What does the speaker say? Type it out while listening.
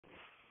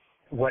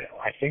what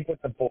I think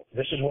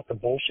this is what the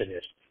bullshit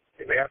is.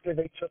 After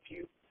they took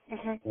you,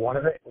 one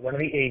of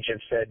the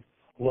agents said,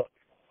 "Look,"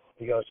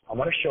 he goes, "I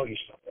want to show you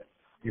something.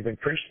 You've been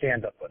pretty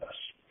stand-up with us.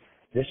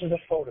 This is a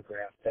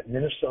photograph that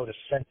Minnesota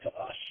sent to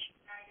us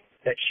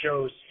that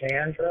shows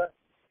Sandra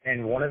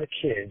and one of the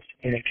kids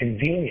in a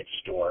convenience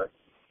store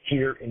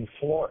here in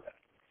Florida."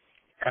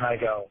 And I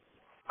go,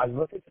 I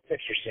look at the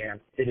picture,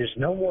 Sam. It is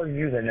no more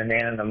you than the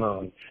man in the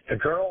moon. The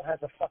girl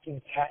has a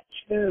fucking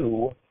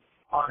tattoo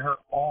on her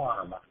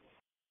arm.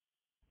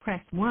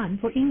 Press 1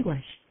 for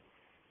English.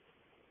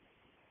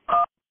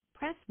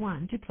 Press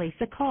 1 to place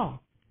a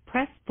call.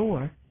 Press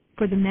 4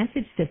 for the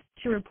message system.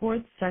 To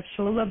report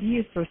sexual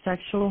abuse or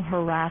sexual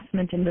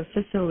harassment in the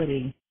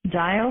facility,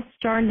 dial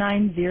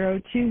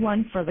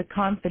 *9021 for the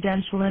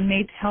confidential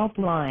inmate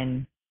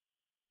helpline.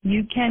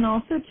 You can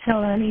also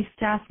tell any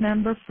staff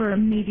member for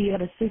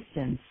immediate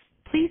assistance.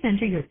 Please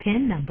enter your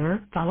PIN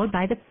number followed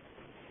by the...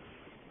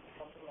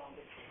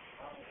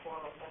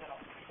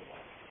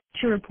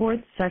 To report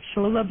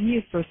sexual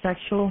abuse or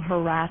sexual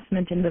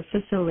harassment in the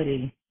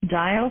facility,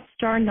 dial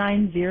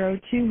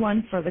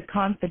 *9021 for the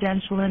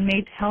confidential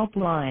inmate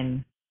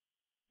helpline.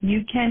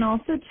 You can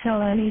also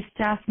tell any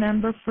staff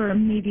member for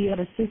immediate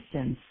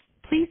assistance.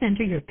 Please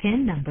enter your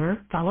PIN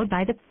number followed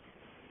by the...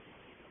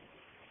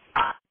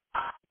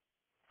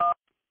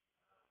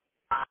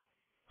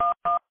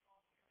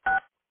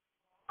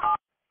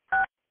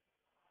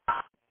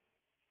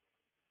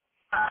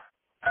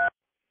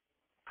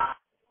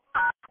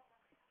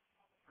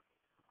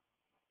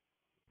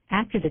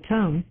 After the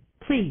tone,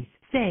 please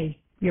say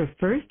your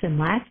first and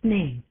last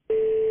name.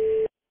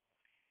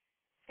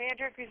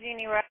 Sandra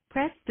Grazzini-Rucki.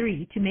 Press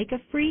 3 to make a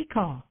free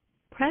call.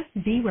 Press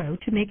 0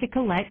 to make a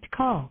collect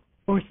call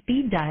or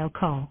speed dial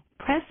call.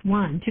 Press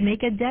 1 to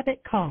make a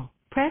debit call.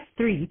 Press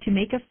 3 to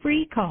make a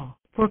free call.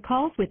 For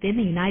calls within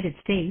the United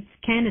States,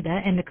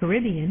 Canada, and the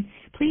Caribbean,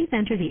 please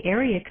enter the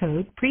area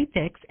code,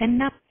 prefix, and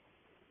number.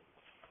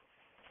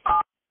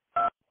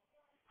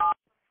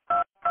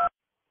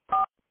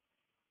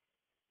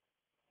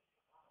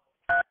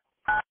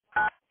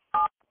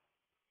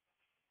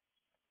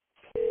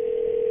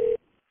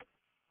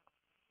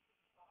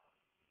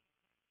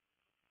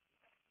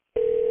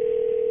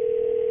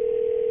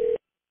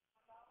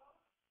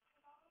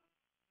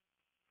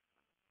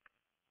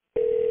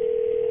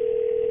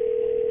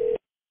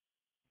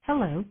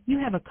 Hello, you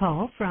have a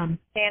call from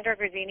Sandra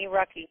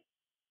Grazzini-Rucki.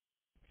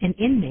 an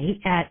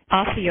inmate at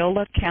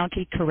Osceola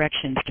County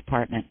Corrections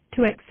Department.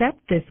 To accept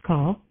this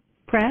call,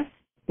 press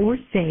or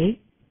say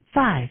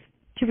 5.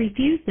 To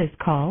refuse this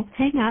call,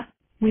 hang up.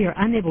 We are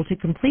unable to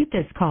complete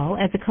this call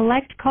as a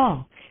collect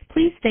call.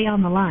 Please stay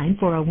on the line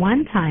for a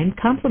one-time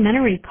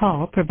complimentary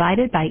call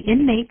provided by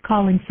Inmate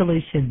Calling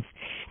Solutions.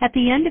 At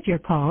the end of your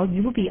call,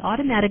 you will be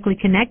automatically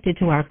connected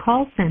to our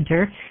call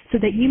center so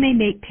that you may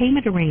make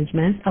payment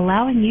arrangements,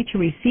 allowing you to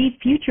receive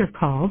future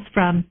calls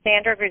from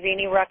Sandra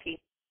Grazzini-Rucki.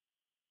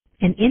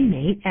 an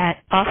inmate at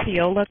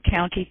Osceola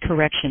County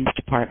Corrections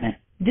Department.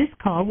 This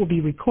call will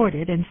be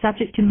recorded and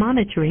subject to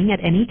monitoring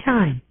at any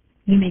time.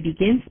 You may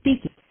begin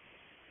speaking.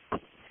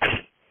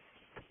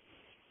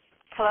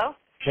 Hello?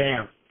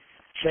 Sam.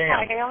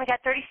 Hi, I only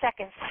got 30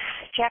 seconds.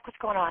 Jack, what's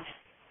going on?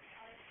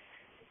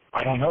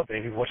 I don't know,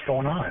 baby. What's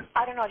going on?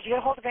 I don't know. Did you get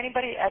a hold of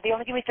anybody? They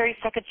only give me 30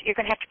 seconds. You're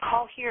going to have to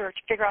call here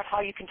to figure out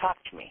how you can talk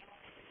to me.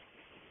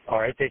 All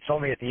right. They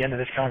told me at the end of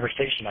this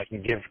conversation I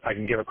can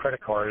give a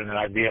credit card and then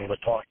I'd be able to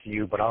talk to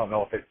you, but I don't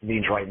know if it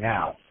means right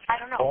now. I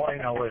don't know. All I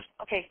know is...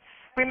 Okay.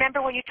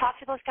 Remember when you talk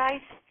to those guys?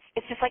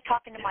 It's just like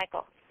talking to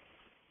Michael.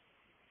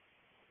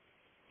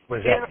 What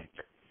does that mean?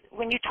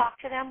 When you talk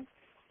to them,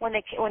 when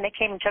they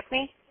came and took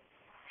me,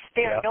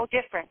 they are no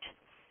different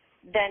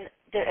than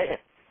the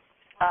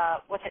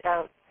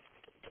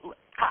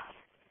cops.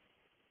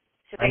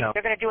 So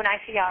they're going to do an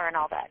ICR and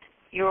all that.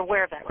 You're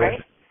aware of that,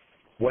 right?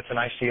 What's an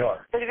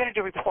ICR? So they're going to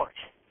do a report.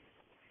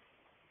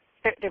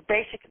 They're the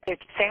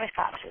same as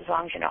cops, as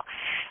long as you know.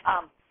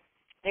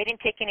 They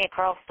didn't take any of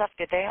Carl's stuff,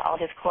 did they? All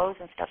his clothes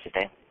and stuff, did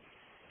they?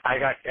 I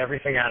got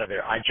everything out of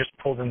there. I just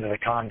pulled into the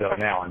condo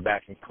now. I'm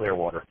back in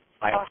Clearwater.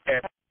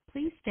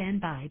 Please stand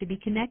by to be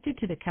connected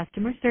to the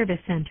customer service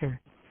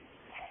center.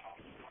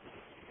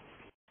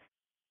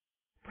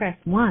 Press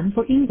 1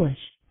 for English.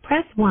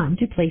 Press 1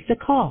 to place a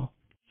call.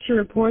 To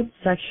report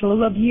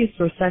sexual abuse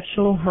or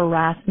sexual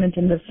harassment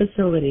in the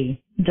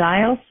facility,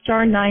 dial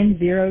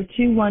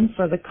 *9021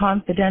 for the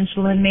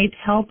confidential inmate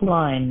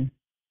helpline.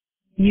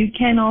 You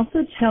can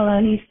also tell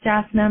any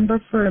staff member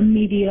for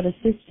immediate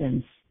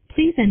assistance.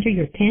 Please enter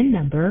your PIN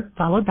number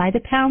followed by the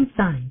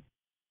 #.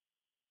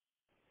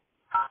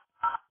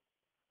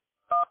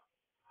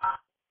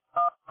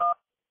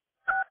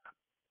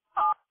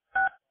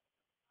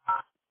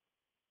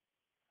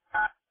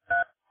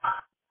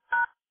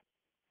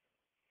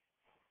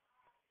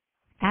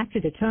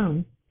 After the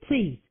tone,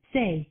 please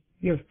say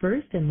your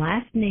first and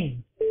last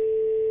name.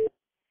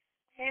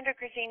 Sandra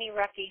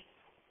Grazzini-Rucki.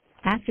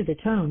 After the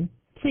tone,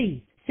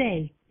 please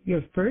say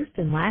your first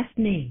and last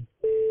name.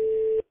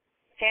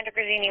 Sandra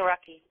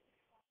Grazzini-Rucki.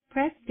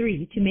 Press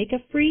 3 to make a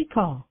free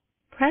call.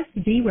 Press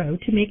 0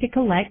 to make a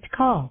collect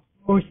call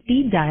or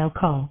speed dial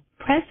call.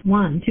 Press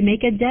 1 to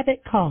make a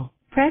debit call.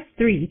 Press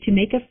 3 to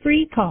make a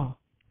free call.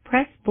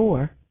 Press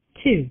 2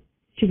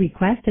 to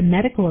request a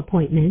medical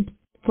appointment.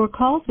 For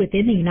calls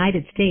within the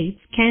United States,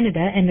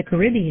 Canada, and the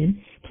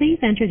Caribbean, please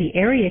enter the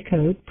area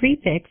code,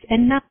 prefix,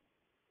 and number.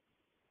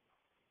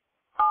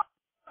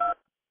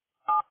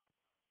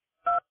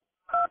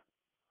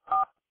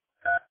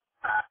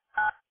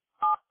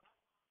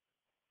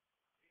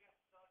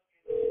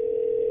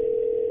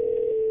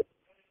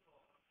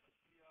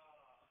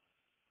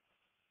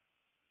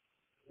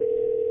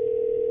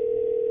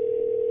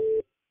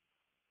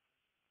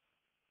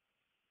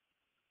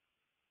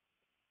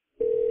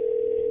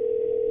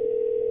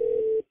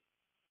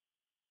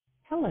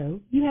 Hello,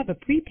 you have a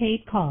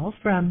prepaid call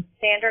from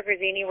Sandra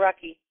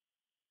Grazzini-Rucki.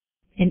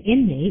 an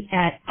inmate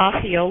at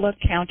Osceola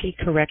County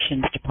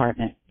Corrections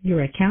Department.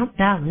 your account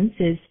balance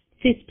is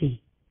 $50.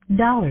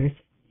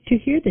 To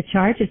hear the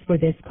charges for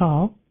this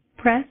call,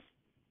 press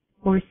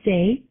or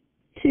say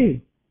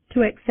 2.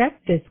 To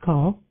accept this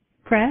call,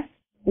 press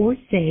or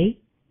say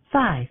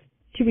 5.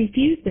 To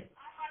refuse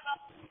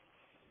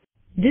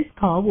this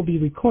call will be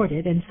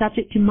recorded and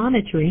subject to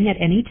monitoring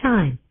at any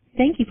time.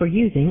 Thank you for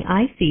using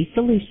IC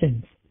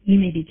Solutions. You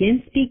may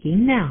begin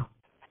speaking now.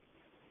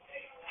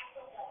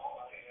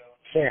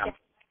 Sam.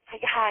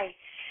 Hi.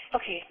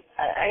 Okay.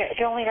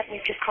 They only let me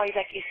just call you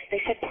back.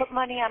 They said put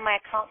money on my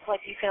account so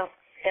like you can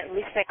at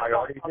least make a I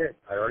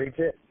already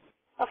did.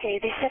 Okay.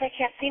 They said I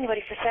can't see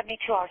anybody for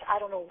 72 hours. I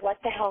don't know what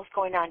the hell's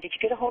going on. Did you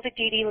get a hold of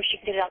Dee Dee or she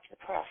can get it out to the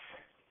press?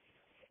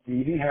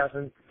 Dee Dee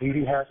hasn't,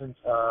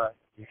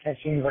 you can't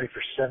see anybody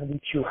for 72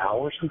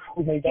 hours?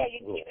 Who made that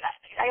rule?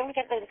 I only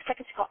got the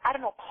seconds to call. I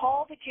don't know.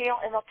 Call the jail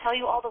and they'll tell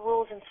you all the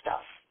rules and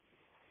stuff.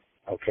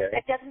 Okay.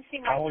 That doesn't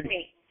seem right to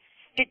me.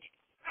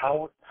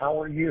 How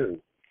are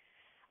you?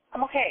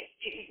 I'm okay,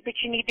 but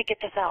you need to get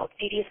this out.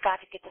 Dee Dee's got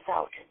to get this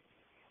out.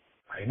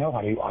 I know,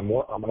 honey. I'm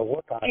going to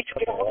work on it. Did you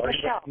get a hold of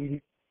Michelle?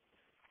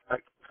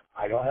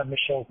 I don't have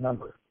Michelle's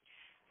number.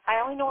 I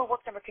only know her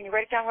work number. Can you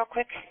write it down real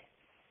quick?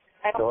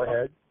 Go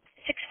ahead.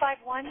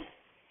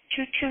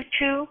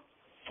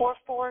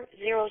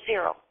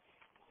 651-222-4400.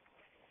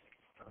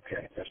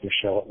 Okay, that's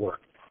Michelle at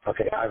work.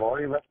 Okay, I've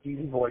already left Dee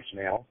Dee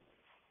voicemail.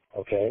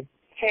 Okay.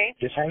 Okay.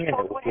 Just hang in there.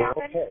 What We're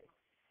happened? okay.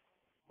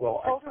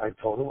 Well, I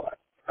told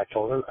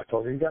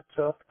her you got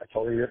took. I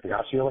told her you're at the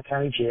Osceola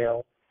County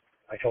Jail.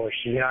 I told her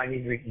she and I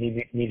need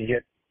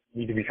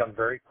to become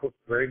very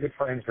good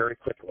friends very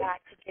quickly.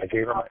 I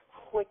gave her my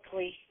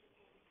quickly.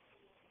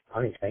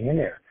 Honey, hang in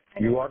there.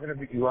 You are going to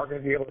be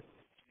able to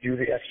do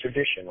the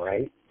extradition,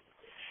 right?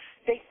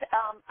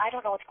 I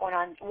don't know what's going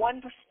on.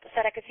 One person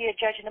said I could see a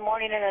judge in the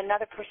morning, and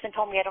another person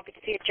told me I don't get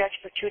to see a judge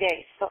for 2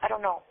 days. So I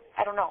don't know.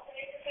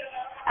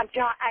 I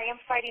am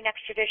fighting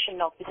extradition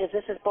though because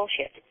this is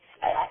bullshit.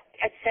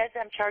 It says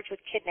I'm charged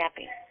with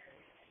kidnapping.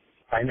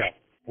 I know.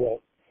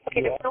 Well,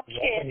 okay, there's no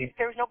kids,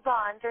 there's no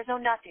guns, there's no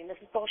nothing. This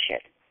is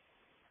bullshit.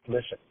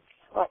 Listen.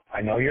 What?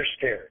 I know you're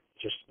scared.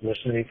 Just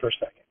listen to me for a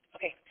second.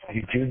 Okay.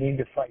 You do need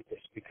to fight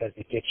this because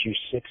it gets you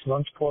 6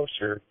 months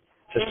closer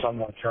to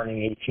someone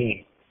turning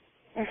 18.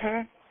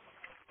 Mhm.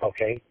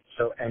 Okay.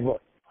 So, and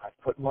look, I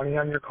put money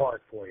on your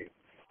card for you.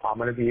 You're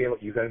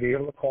going to be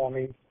able to call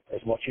me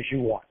as much as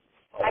you want.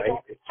 All right?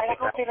 I don't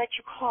know if they let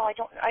you call. I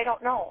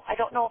don't know. I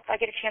don't know if I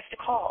get a chance to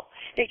call.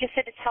 They just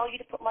said to tell you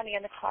to put money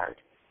on the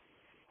card.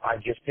 I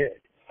just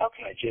did.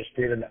 Okay. I just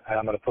did, and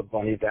I'm going to put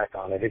money back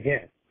on it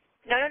again.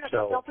 No.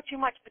 So, Don't put too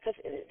much because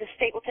the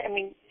state will.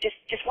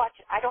 Just watch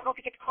it. I don't know if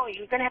you get to call you.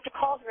 You're going to have to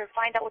call her and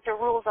find out what their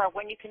rules are,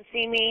 when you can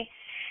see me,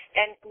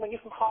 and when you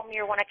can call me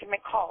or when I can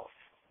make calls.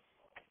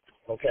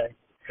 Okay.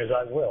 Because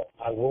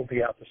I will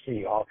be out to see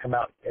you. I'll come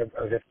out,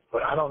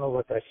 but I don't know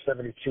what that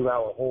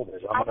 72-hour hold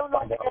is. I don't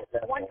know because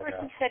one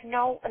person said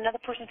no, another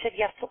person said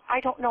yes, so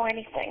I don't know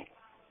anything.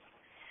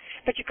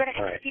 But you're going to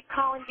have to keep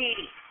calling Dee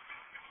Dee.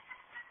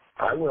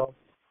 I will,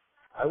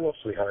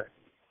 sweetheart.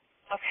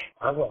 Okay.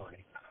 I will,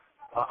 honey.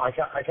 I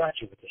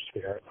got you with this,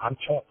 sweetheart.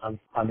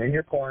 I'm in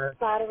your corner.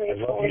 Moderate,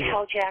 holy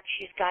hell, Jack.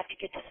 She's got to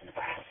get this in the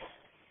press.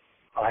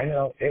 I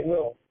know it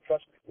will.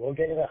 Trust me, we'll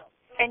get it out.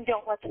 And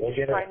don't let them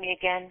destroy me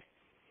again.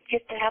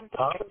 Just to have the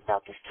truth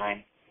out this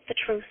time. The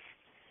truth.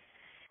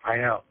 I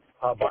know.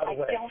 By the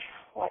way,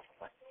 what?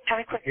 Tell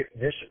me quick.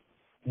 This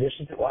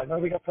is. Well, I know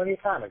we got plenty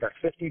of time. I got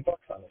 $50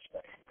 on this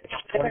thing. It's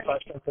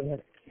 25 cents a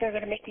minute. They're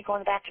going to make me go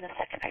in the back in a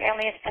second. I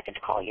only have a second to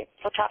call you.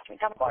 So talk to me.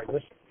 Tell me. All right,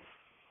 listen.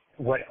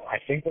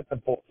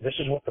 This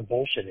is what the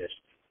bullshit is.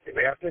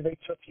 After they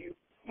took you,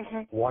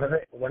 one of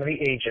the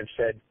agents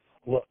said,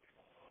 "Look,"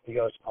 he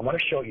goes, "I'm going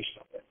to show you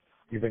something.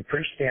 You've been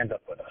pretty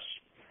stand-up with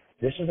us.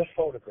 This is a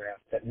photograph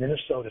that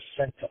Minnesota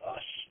sent to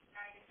us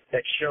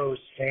that shows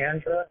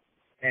Sandra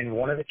and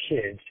one of the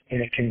kids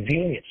in a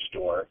convenience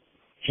store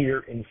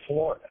here in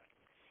Florida."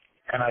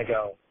 And I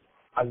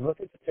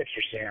look at the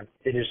picture, Sam.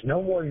 It is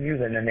no more you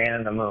than the man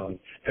in the moon.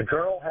 The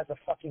girl has a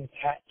fucking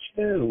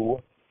tattoo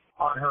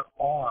on her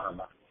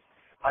arm.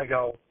 I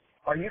go,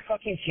 "Are you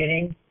fucking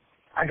kidding?"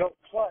 I go,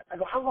 "What?" I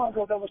go, "How long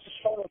ago was this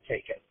photo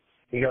taken?"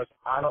 He goes,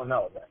 "I don't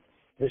know then."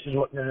 this is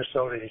what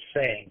Minnesota is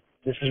saying.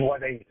 This is why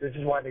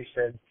they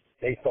said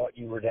they thought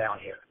you were down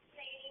here.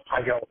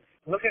 I go,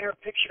 look at her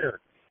picture.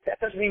 That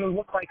doesn't even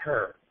look like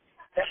her.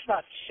 That's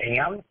not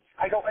Sam.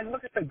 I go, and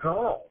look at the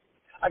girl.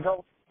 I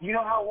go, you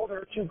know how old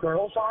her two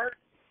girls are?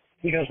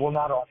 He goes, well,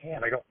 not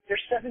offhand. I go, they're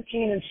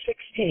 17 and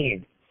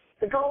 16.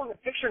 The girl in the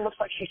picture looks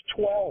like she's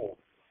 12.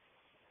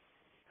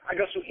 I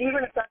go, so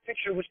even if that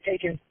picture was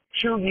taken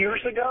 2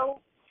 years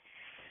ago,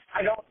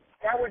 I go,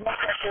 that would make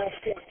that girl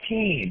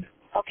 14.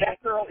 Okay.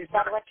 That girl is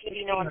not not let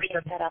TV know I'm being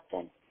set up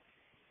then.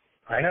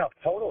 I know,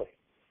 totally.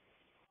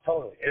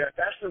 And if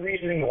that's the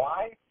reasoning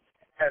why,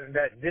 and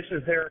that this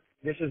is their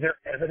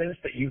evidence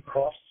that you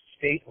crossed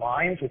state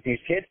lines with these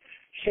kids,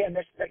 Sam,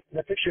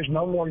 the picture's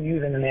no more you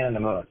than the man in the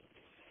moon.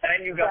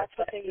 And you got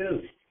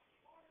tattoos.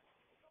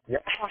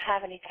 Yep. I don't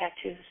have any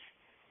tattoos.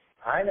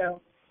 I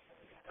know.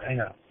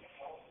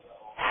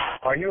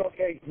 Are you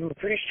okay? You were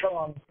pretty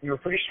strong. You were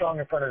pretty strong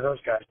in front of those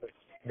guys, but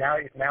now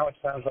it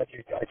sounds like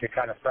you're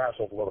kind of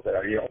frazzled a little bit.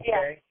 Are you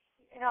okay?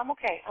 Yeah. I'm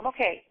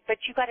okay. But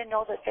you got to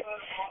know that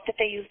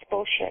they used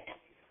bullshit.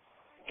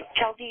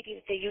 Tell Dee Dee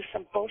that they used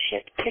some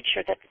bullshit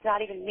picture that's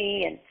not even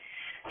me and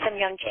some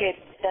young kid.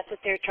 That's what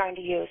they're trying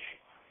to use.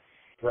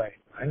 Right.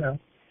 I know.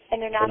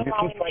 And they're not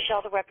allowing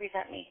Michelle to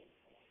represent me.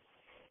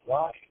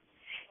 Why?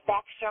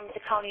 Backstrom, the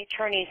county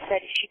attorney,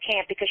 said she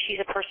can't because she's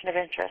a person of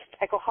interest.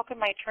 I go, how can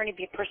my attorney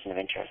be a person of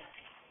interest?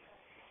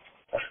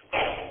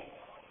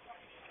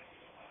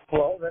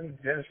 Well, then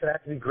it's going to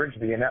have to be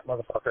Grigsby, and that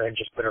motherfucker had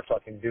just better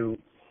fucking do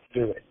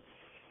it.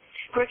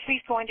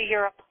 Grigsby's going to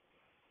Europe.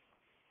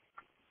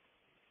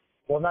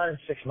 Well, not in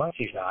 6 months,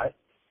 he's not.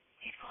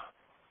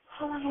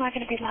 How long am I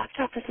going to be locked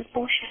up? This is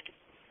bullshit.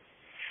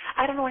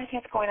 I don't know anything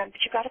that's going on,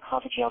 but you got to call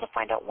the jail to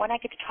find out when I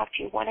get to talk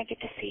to you, when I get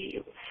to see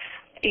you.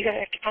 You got to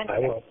have to find out. I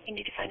will. You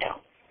need to find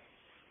out.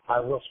 I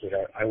will,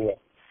 sweetheart. I will.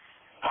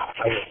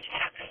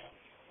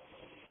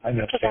 I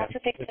know. So that's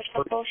what they did,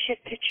 a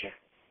bullshit picture.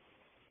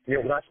 Yeah,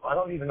 well, I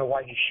don't even know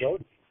why he showed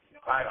me.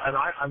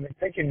 I'm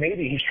thinking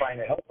maybe he's trying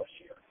to help us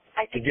here.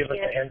 I think to give us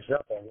a heads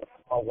up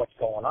on what's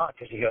going on,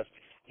 because he goes,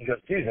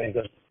 dude, and he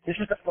goes, this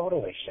is the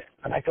photo they sent.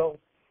 And I go,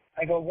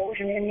 what was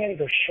your name again? He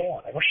goes,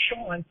 Sean. I go,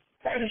 Sean,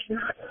 that is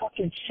not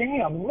fucking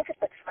Sam. Look at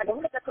that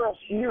girl's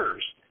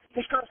ears.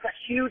 This girl's got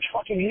huge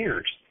fucking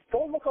ears.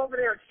 Go look over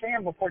there at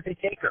Sam before they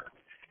take her.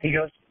 He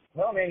goes,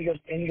 well, man, he goes,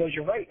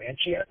 you're right, man.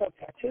 She has a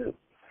tattoo.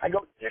 I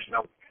go, there's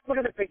no, look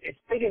at the big, it's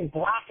big and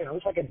black, and it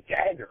looks like a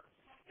dagger.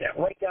 Yeah,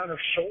 right down her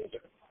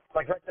shoulder.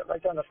 Like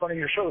right down the front of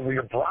your shoulder where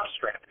your bra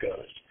strap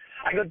goes.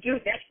 I go,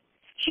 dude,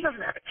 she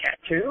doesn't have a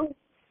tattoo.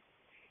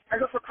 I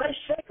go, for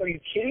Christ's sake, are you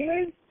kidding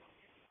me?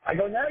 I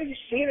go, now you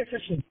see it,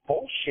 this is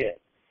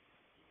bullshit.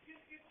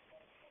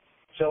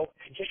 So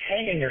just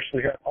hang in there,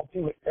 sweetheart. I'll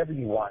do whatever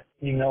you want.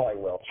 You know I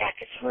will.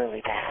 Jack, it's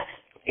really bad.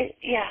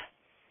 Yeah.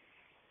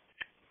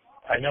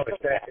 I know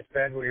it's bad. It's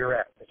bad where you're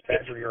at. It's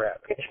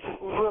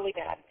really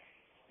bad.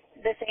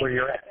 This ain't where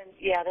you're at.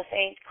 Yeah, this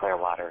ain't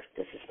Clearwater.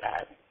 This is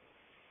bad.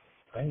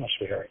 I know,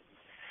 sweetheart.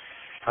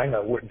 I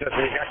know. They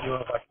got you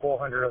with like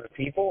 400 other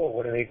people, or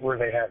where do they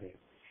have you?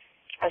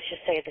 Let's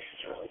just say this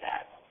is really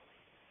bad.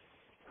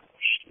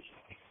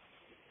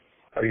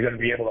 Are you going to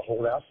be able to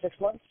hold out 6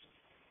 months?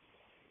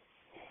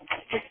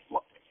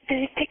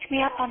 They picked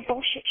me up on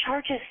bullshit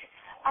charges.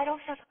 I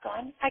don't have a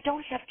gun. I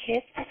don't have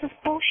kids. This is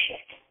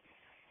bullshit.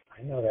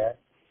 I know that.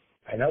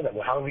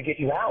 Well, how do we get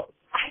you out?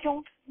 I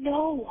don't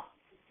know.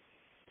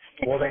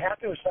 Well, they have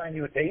to assign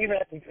you. They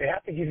have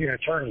to give you an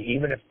attorney,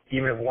 even if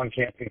one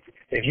can't be.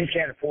 If you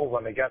can't afford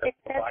one, they got to. It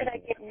says that I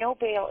get no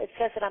bail. It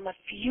says that I'm a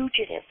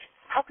fugitive.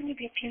 How can you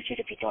be a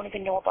fugitive if you don't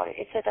even know about it?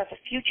 It says that's a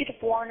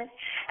fugitive warrant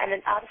and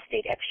an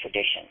out-of-state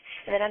extradition.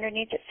 And then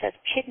underneath it says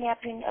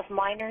kidnapping of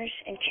minors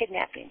and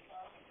kidnapping.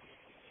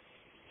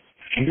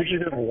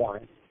 Fugitive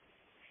warrant.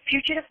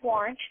 Fugitive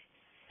warrant.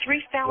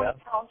 3 felony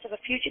counts of a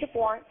fugitive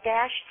warrant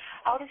dash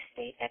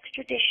out-of-state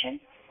extradition.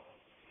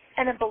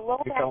 And then below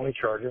that. 2 felony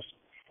charges.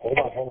 Hold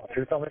on.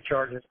 2 felony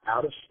charges,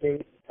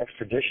 out-of-state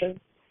extradition.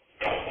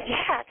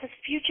 Yeah, it says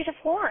fugitive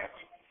warrant.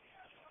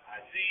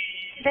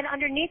 Then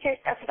underneath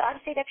it, for the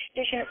out-of-state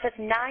extradition, it says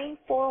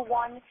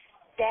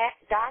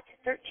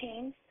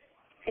 941.13.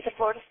 It's a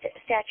Florida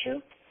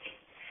statute.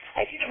 I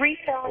have 3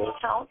 felony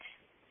counts.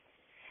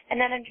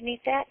 And then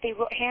underneath that, they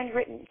wrote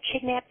handwritten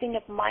kidnapping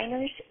of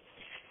minors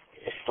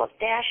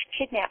dash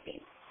kidnapping.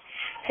 It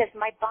says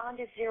my bond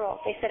is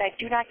 0. They said I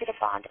do not get a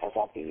bond. I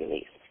won't be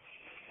released.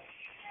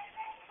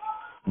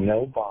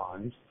 No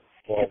bond.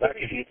 Well, that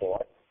could be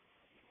for.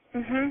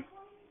 Mhm.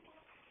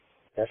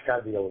 That's got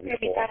to be over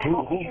before.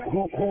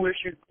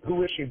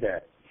 Who issued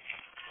that?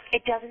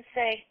 It doesn't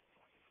say.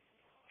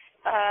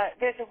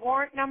 There's a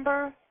warrant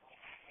number.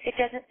 It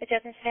doesn't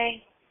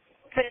say.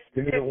 But it's,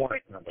 give me the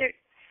warrant number.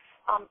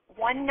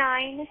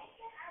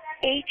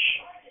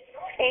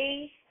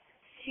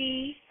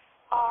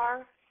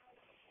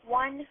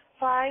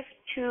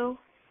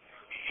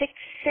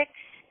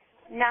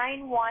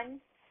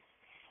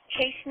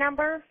 Case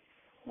number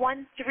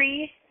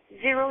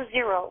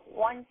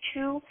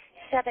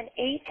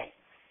 13001278.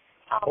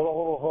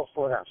 Hold on.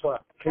 Slow down.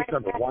 Case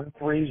number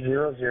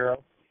 1300.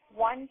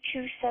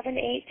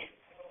 1278.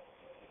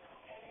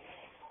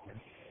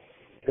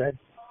 Good.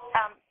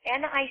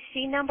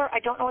 NIC number, I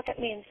don't know what that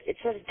means. It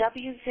says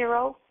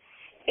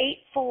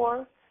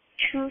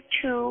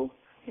W0842211.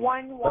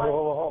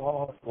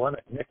 One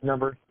NIC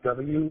number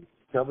W0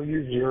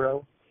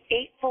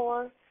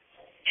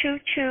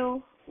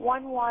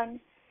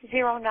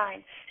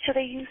 84221109. So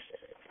they use.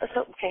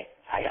 So okay,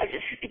 I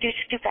just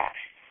do facts.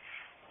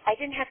 I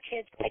didn't have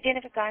kids. I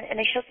didn't have a gun, and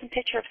they showed some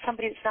picture of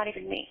somebody that's not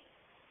even me.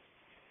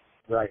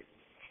 Right.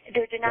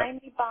 They're denying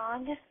me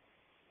bond.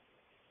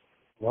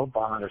 No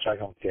bond, which I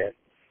don't get.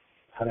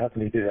 How do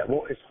they do that?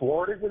 Well, is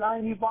Florida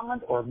denying you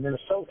bond or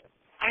Minnesota?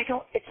 I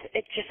don't. It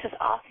just says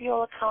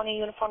Osceola County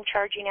Uniform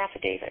Charging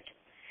Affidavit.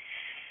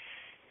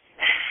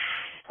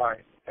 All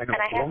right. And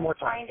I one more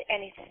haven't time. signed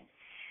anything.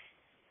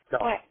 No,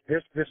 Go ahead.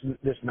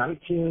 This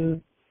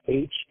 19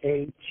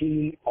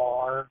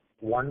 HATR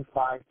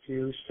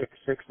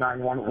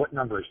 1526691. What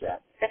number is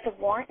that? That's a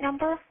warrant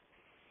number.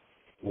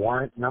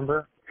 Warrant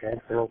number. Okay.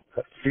 So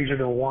these are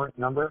the warrant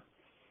number.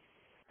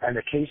 And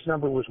the case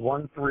number was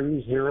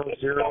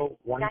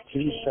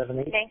 1300127.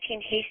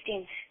 19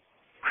 Hastings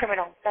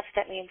criminal. That's what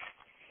that means.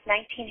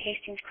 19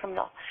 Hastings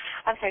criminal.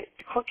 I'm sorry.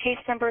 The court case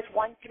number is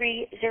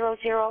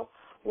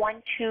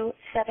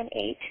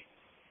 1300127.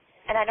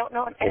 And I don't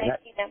know. And I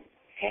see them.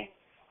 Okay.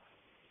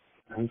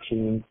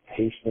 19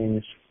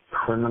 Hastings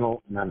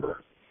criminal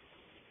number.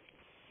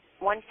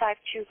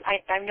 152.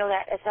 I know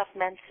that as of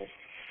Menses.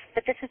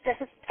 But this is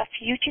a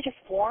fugitive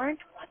warrant.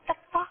 What the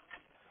fuck?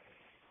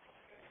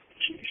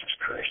 Jesus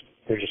Christ.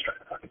 They're just trying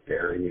to fucking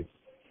bury you.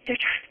 They're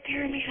trying to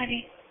bury me,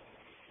 honey.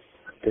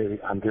 Baby,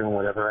 I'm doing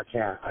whatever I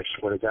can. I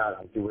swear to God,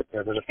 I'll do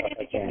whatever the fuck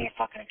I Give can. me a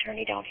fucking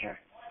attorney down here.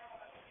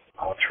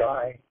 I'll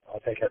try. I'll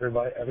take every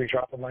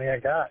drop of money I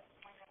got.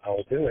 I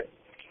will do it.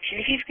 See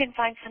if you can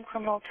find some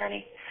criminal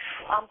attorney.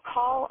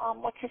 Call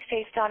what's his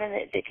face down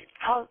in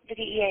call the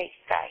DEA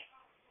guy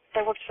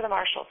that works for the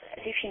Marshals.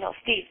 See if you know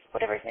Steve,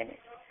 whatever his name is.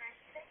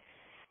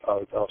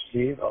 Oh,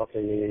 Steve?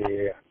 Okay,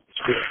 yeah.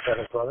 Steve,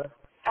 his brother?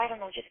 I don't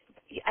know.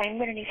 I'm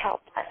gonna need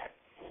help.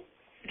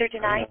 They're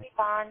denying me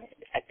bond.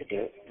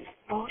 They're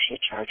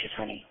bullshit charges,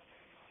 honey.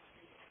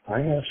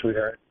 I know,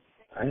 sweetheart.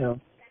 I know.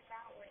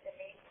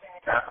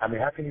 I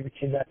mean, how can you be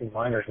kidnapping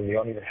minors when you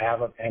don't even have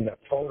them? And the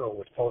photo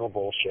was total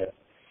bullshit.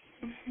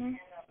 Mm-hmm.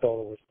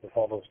 The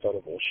photo was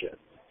total bullshit.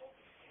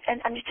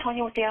 And I'm just telling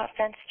you what the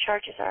offense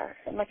charges are.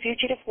 I'm a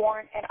fugitive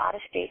warrant and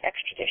out-of-state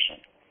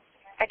extradition.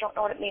 I don't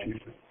know what it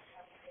means.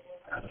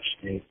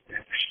 Out-of-state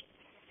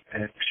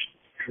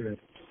extradition.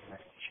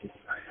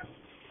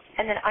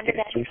 And then under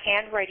that in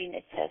handwriting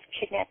it says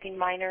kidnapping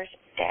minors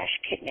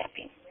 -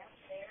 kidnapping.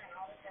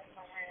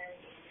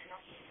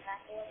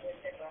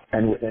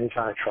 And with any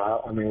kind of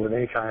trial, with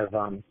any kind of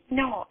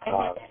No,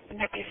 I'm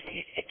not going to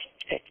say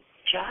a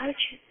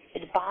judge.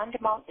 The bond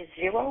amount is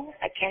zero.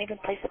 I can't even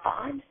place a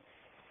bond.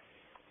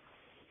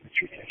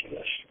 It's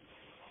ridiculous.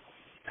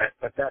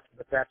 But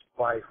that's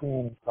by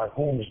whom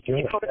is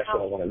doing it. That's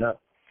what I want to know.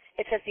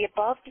 It says the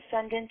above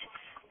defendant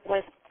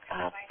was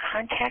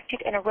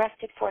contacted and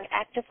arrested for an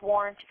active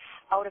warrant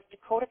out of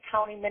Dakota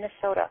County,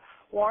 Minnesota.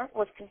 Warrant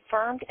was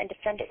confirmed and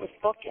defendant was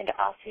booked into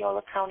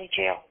Osceola County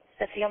Jail.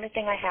 That's the only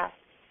thing I have.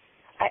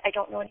 I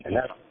don't know anything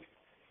else.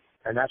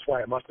 And that's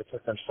why it must have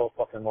took them so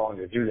fucking long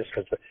to do this,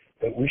 because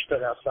we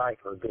stood outside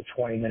for a good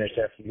 20 minutes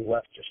after you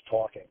left just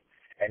talking.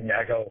 And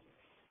I go,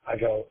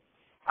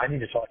 I need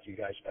to talk to you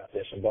guys about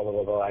this, and blah, blah,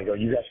 blah, blah. I go,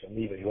 you guys can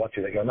leave if you want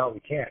to. They go, no,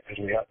 we can't,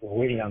 because we're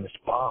waiting on this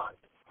bond.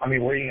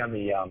 Waiting on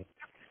the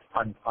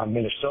on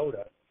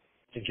Minnesota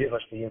to give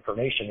us the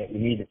information that we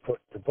need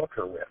to book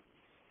her with.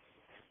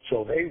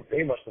 So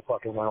they must have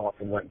fucking went off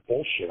and went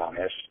bullshit on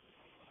this.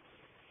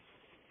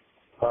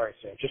 All right,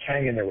 Sam, just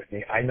hang in there with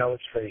me. I know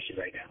it's crazy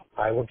right now.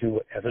 I will do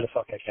whatever the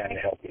fuck I can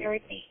to help you.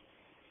 Bury me.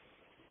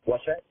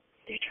 What's that?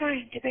 They're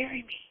trying to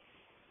bury me.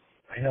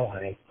 I know,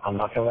 honey. I'm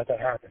not going to let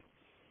that happen.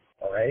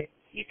 All right?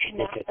 You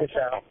cannot let this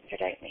out.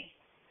 extradite me.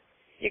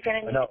 You're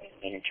going to need to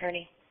be an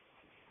attorney.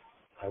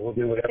 I will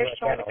do whatever I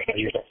can. There's a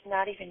picture that's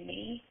not even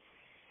me.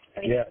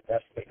 Yeah,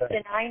 that's the thing.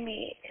 Deny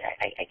me.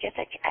 I guess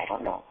I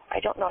don't know. I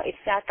don't know.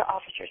 It's not the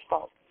officer's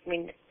fault.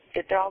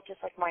 They're all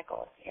just like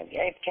Michael.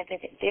 I can't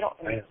think they don't.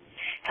 I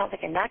don't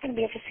think I'm not going to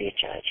be able to see a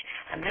judge.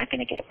 I'm not going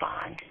to get a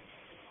bond.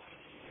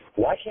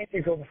 Why can't they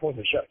go before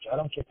the judge? I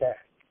don't get that.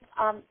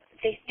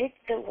 They did.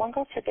 The one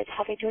girl said that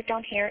how they do it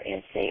down here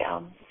is they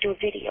do a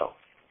video.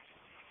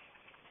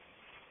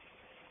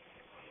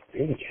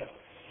 Video.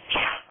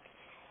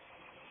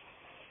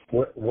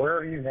 Where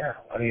are you now?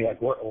 Are you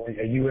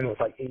in with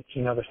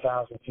 18 other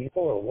thousand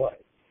people or what?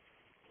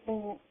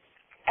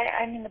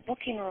 I'm in the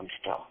booking room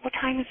still. What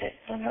time is it?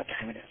 I don't know what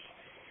time it is.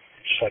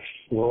 It's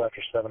a little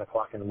after 7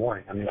 o'clock in the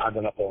morning. I've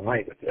been up all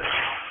night with this,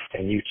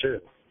 and you too.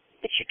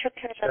 But you took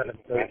care of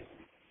everything.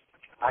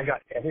 I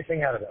got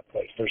everything out of that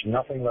place. There's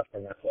nothing left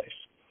in that place.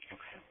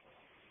 Okay.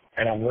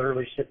 And I'm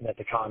literally sitting at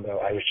the condo.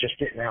 I was just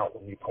getting out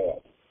when you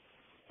called.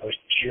 I was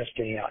just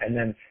getting out. And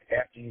then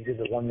after you did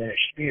the 1-minute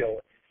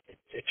spiel,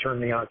 it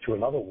turned me on to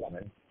another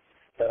woman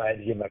that I had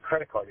to give my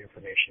credit card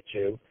information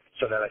to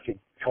so that I could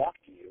talk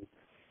to you.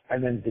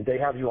 And then did they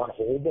have you on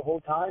hold the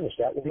whole time? Is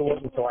that what it was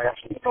until I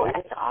actually I paid it?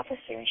 asked the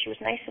officer, and she was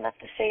nice enough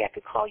to say I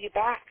could call you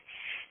back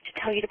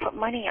to tell you to put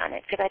money on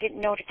it because I didn't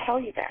know to tell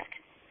you that.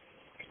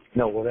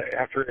 No, well,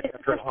 after it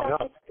hung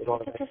up, it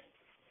automatically.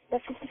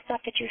 This is the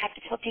stuff that you have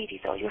to tell Dee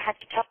Dee, though. You have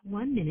to tell.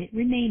 1 minute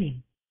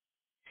remaining.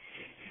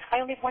 I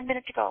only have 1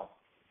 minute to go.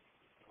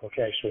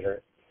 Okay,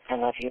 sweetheart. I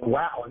love you.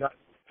 Wow,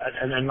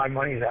 and then my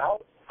money's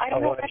out? I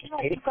don't know.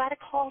 Paid? You got to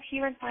call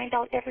here and find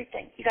out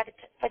everything. You got to.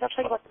 They'll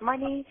tell you about the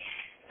money.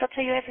 They'll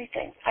tell you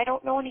everything. I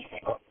don't know anything.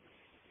 Oh,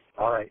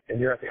 all right, and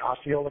you're at the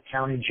Osceola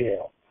County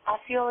Jail.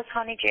 Osceola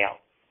County Jail.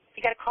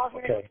 You got to call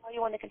here Okay. and tell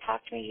you when they can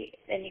talk to me.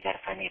 Then you got to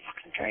find me a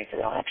fucking attorney so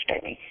they'll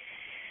extradite me.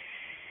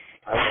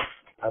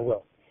 I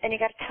will. And you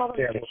got to tell them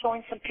Yeah, you're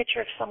showing some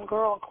picture of some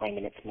girl and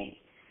claiming it's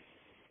me.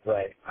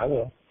 Right, I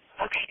will.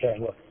 Okay. Okay,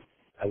 look,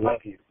 I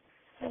love you.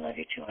 I love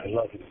you too, I honey.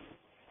 love you.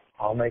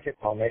 I'll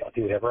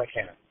do whatever I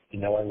can. You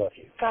know I love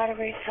you. Gotta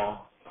raise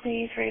hell.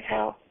 Please raise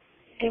hell.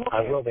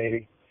 I will,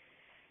 baby.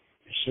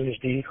 As soon as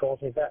Dee Dee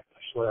calls me back, I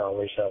swear I'll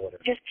raise hell with her.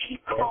 Just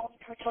keep calling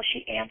her till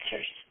she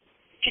answers.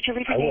 Did you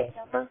leave her I name will.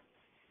 number?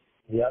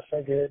 Yes,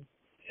 I did.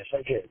 Yes,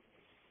 I did.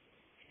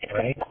 It's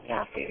Right? gonna cut me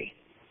off, baby.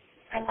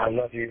 I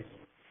love you.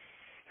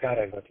 God,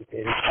 I love you,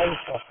 baby. I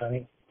love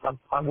honey.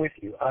 I'm with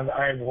you.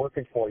 I'm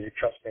working for you.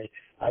 Trust me.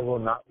 I will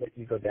not let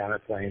you go down in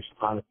flames.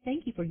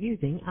 Thank you for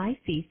using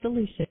IC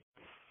Solutions.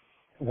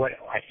 What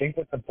I think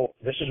this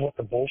is what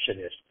the bullshit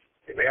is.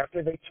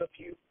 After they took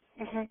you,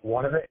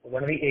 one of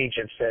the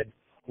agents said,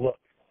 "Look,"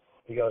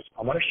 he goes,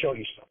 "I want to show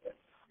you something.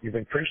 You've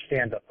been pretty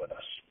stand-up with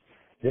us.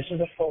 This is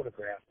a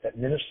photograph that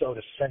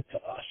Minnesota sent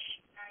to us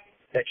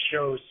that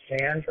shows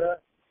Sandra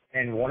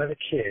and one of the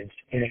kids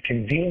in a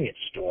convenience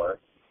store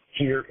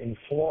here in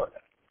Florida."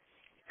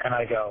 And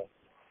I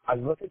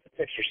look at the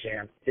picture,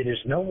 Sam. It is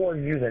no more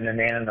you than the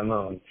man in the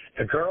moon.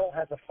 The girl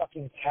has a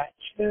fucking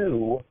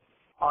tattoo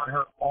on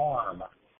her arm